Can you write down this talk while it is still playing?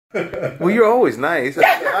Well, you're always nice.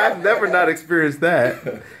 I've never not experienced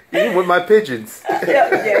that. Even with my pigeons.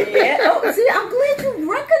 Yeah. Oh, see, I'm glad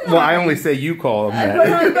you recognize. Well, I only say you call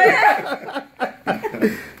them that.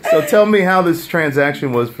 So tell me how this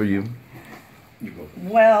transaction was for you.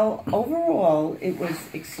 Well, overall, it was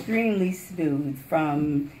extremely smooth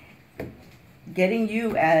from getting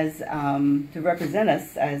you as to represent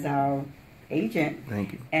us as our agent.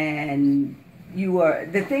 Thank you. And you were,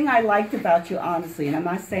 the thing I liked about you, honestly, and I'm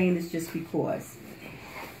not saying this just because,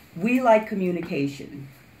 we like communication.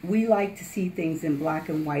 We like to see things in black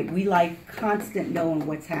and white. We like constant knowing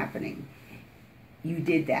what's happening. You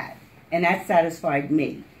did that, and that satisfied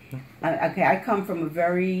me. Okay, I come from a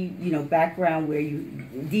very, background where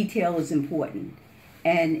detail is important.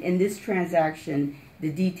 And in this transaction, the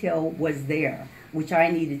detail was there, which I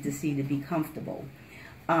needed to see to be comfortable.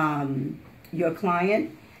 Your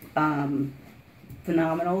client,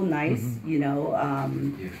 phenomenal, nice,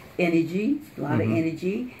 energy, a lot of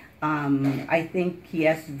energy. I think he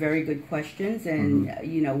asked very good questions, and,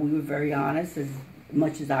 we were very honest, as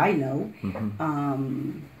much as I know.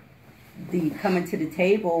 The coming to the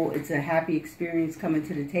table, it's a happy experience coming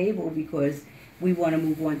to the table because we want to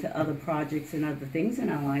move on to other projects and other things in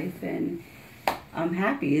our life, and I'm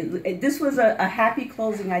happy. This was a happy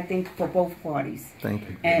closing, I think, for both parties. Thank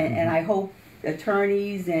you. And I hope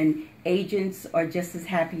attorneys and agents are just as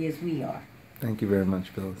happy as we are. Thank you very much,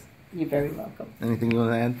 Phyllis. You're very welcome. Anything you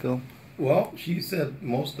want to add, Phil? Well, she said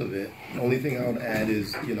most of it. The only thing I would add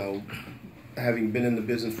is, having been in the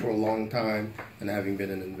business for a long time and having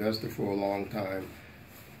been an investor for a long time,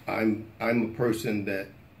 I'm a person that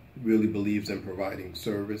really believes in providing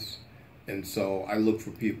service, and so I look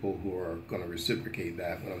for people who are going to reciprocate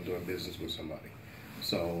that when I'm doing business with somebody.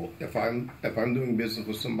 So if I'm doing business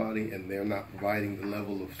with somebody and they're not providing the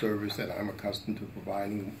level of service that I'm accustomed to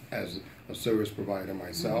providing as a service provider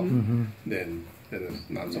myself, then it's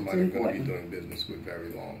not somebody I'm going to be doing business with very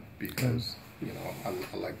long, because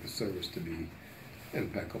I like the service to be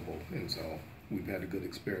impeccable. And so we've had a good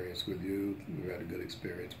experience with you. We've had a good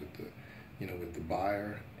experience with the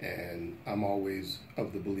buyer, and I'm always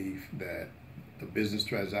of the belief that a business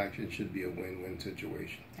transaction should be a win-win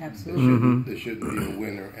situation. Absolutely. There shouldn't be a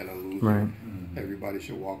winner and a loser. Right. Everybody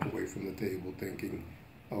should walk away from the table thinking,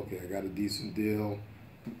 okay, I got a decent deal.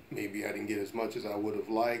 Maybe I didn't get as much as I would have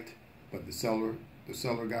liked, but the seller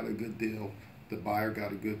got a good deal. The buyer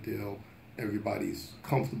got a good deal. Everybody's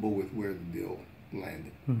comfortable with where the deal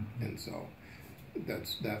landed. And so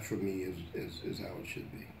that for me is how it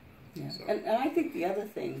should be. Yeah. So. And I think the other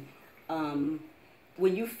thing,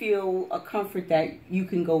 when you feel a comfort that you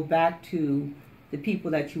can go back to the people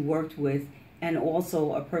that you worked with, and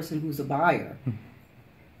also a person who's a buyer,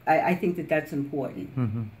 I think that's important.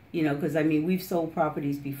 Because we've sold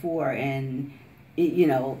properties before, and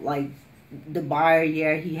like the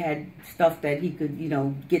buyer, he had stuff that he could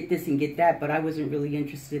get this and get that, but I wasn't really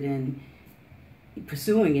interested in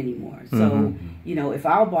pursuing anymore. So if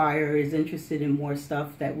our buyer is interested in more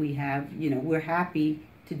stuff that we have, we're happy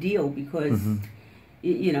to deal, because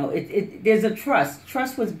there's a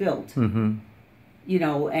trust was built, and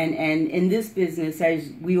in this business,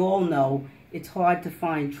 as we all know, it's hard to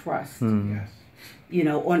find trust, on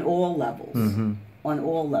all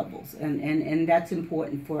levels, and that's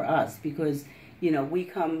important for us, because we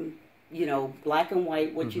come black and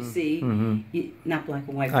white, what you see, not black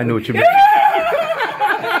and white. I know what you mean.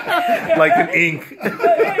 Like an ink.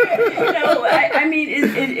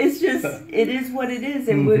 It's just, it is what it is,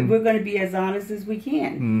 and we're going to be as honest as we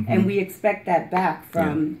can, and we expect that back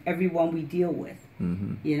from everyone we deal with.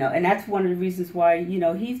 And that's one of the reasons why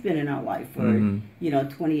he's been in our life for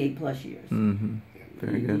 28 plus years.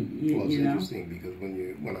 Very good. Well, it's interesting, because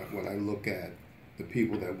when I look at the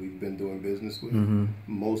people that we've been doing business with,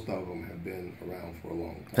 most of them have been around for a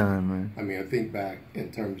long time. Right. I think back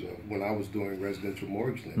in terms of when I was doing residential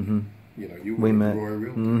mortgage lending, you were met. Roy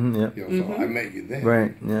Realty. So I met you then.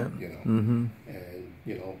 Right. Yeah. And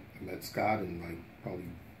I met Scott in probably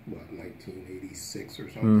 1986 or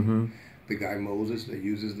something. The guy Moses that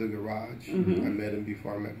uses the garage, I met him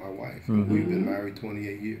before I met my wife. And we've been married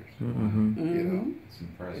 28 years. It's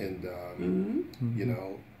impressive. And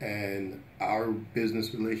and our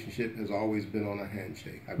business relationship has always been on a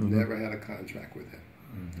handshake. I've never had a contract with him.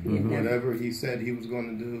 Whatever he said he was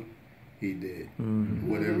going to do, he did.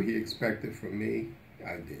 Whatever he expected from me,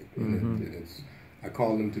 I did. And I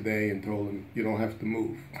called him today and told him, you don't have to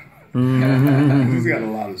move. He's got a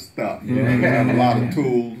lot of stuff. He's got a lot of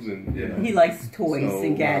tools, and he likes toys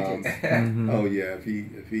and gadgets. Oh yeah,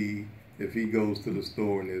 if he goes to the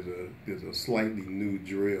store and there's a slightly new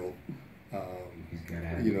drill,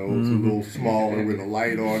 You know, it's a little smaller with a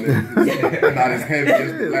light on it. It's not as heavy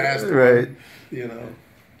as the last one. Right. You know.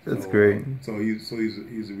 That's great. So he's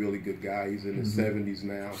a really good guy. He's in his 70s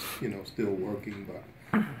now. You know, still working, but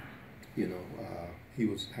you know, he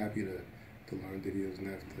was happy to learn that he doesn't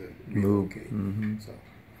have to relocate. So.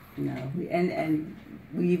 No, and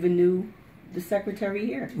we even knew the secretary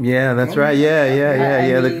here. Yeah, that's right.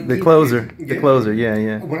 Yeah. The closer. The closer.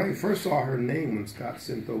 Yeah. When I first saw her name, when Scott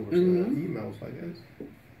sent over the email, I was like,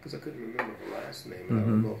 because I couldn't remember her last name, and I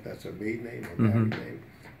don't know if that's her maiden name or married name.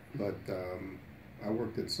 But I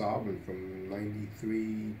worked at Sovereign from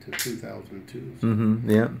 '93 to 2002. So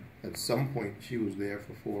Yeah. At some point, she was there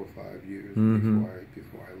for 4 or 5 years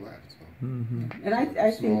before I left. So. And I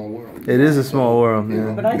think small world. It is a small world.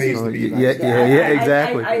 Yeah. But I think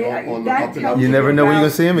exactly. That tells you never know when you're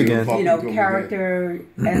gonna see him again. You know, character,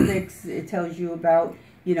 ethics. It tells you about,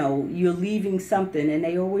 you know, you're leaving something, and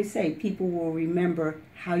they always say people will remember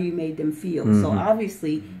how you made them feel. So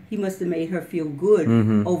obviously, he must have made her feel good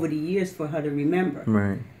over the years for her to remember.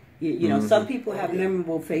 Right. You know, some people have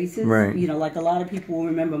memorable faces. Right. You know, like a lot of people will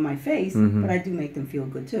remember my face, but I do make them feel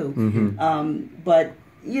good too. But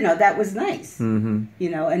you know, that was nice. You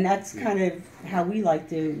know, and that's kind of how we like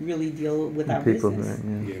to really deal with our people, business.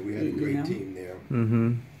 Yeah, we had a great team there.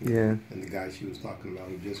 Yeah. And the guy she was talking about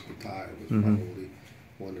who just retired was probably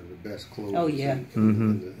one of the best closers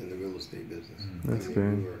in the real estate business. That's I great.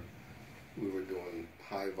 mean, we were doing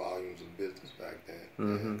high volumes of business back then.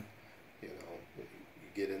 And, you know, you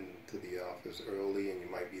get into the office early and you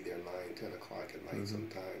might be there 9, 10 o'clock at night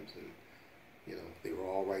sometimes, and you know, they were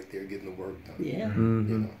all right there getting the work done. Yeah.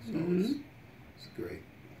 You know, so it's great.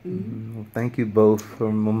 Well, thank you both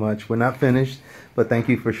so much. We're not finished, but thank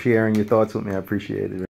you for sharing your thoughts with me. I appreciate it.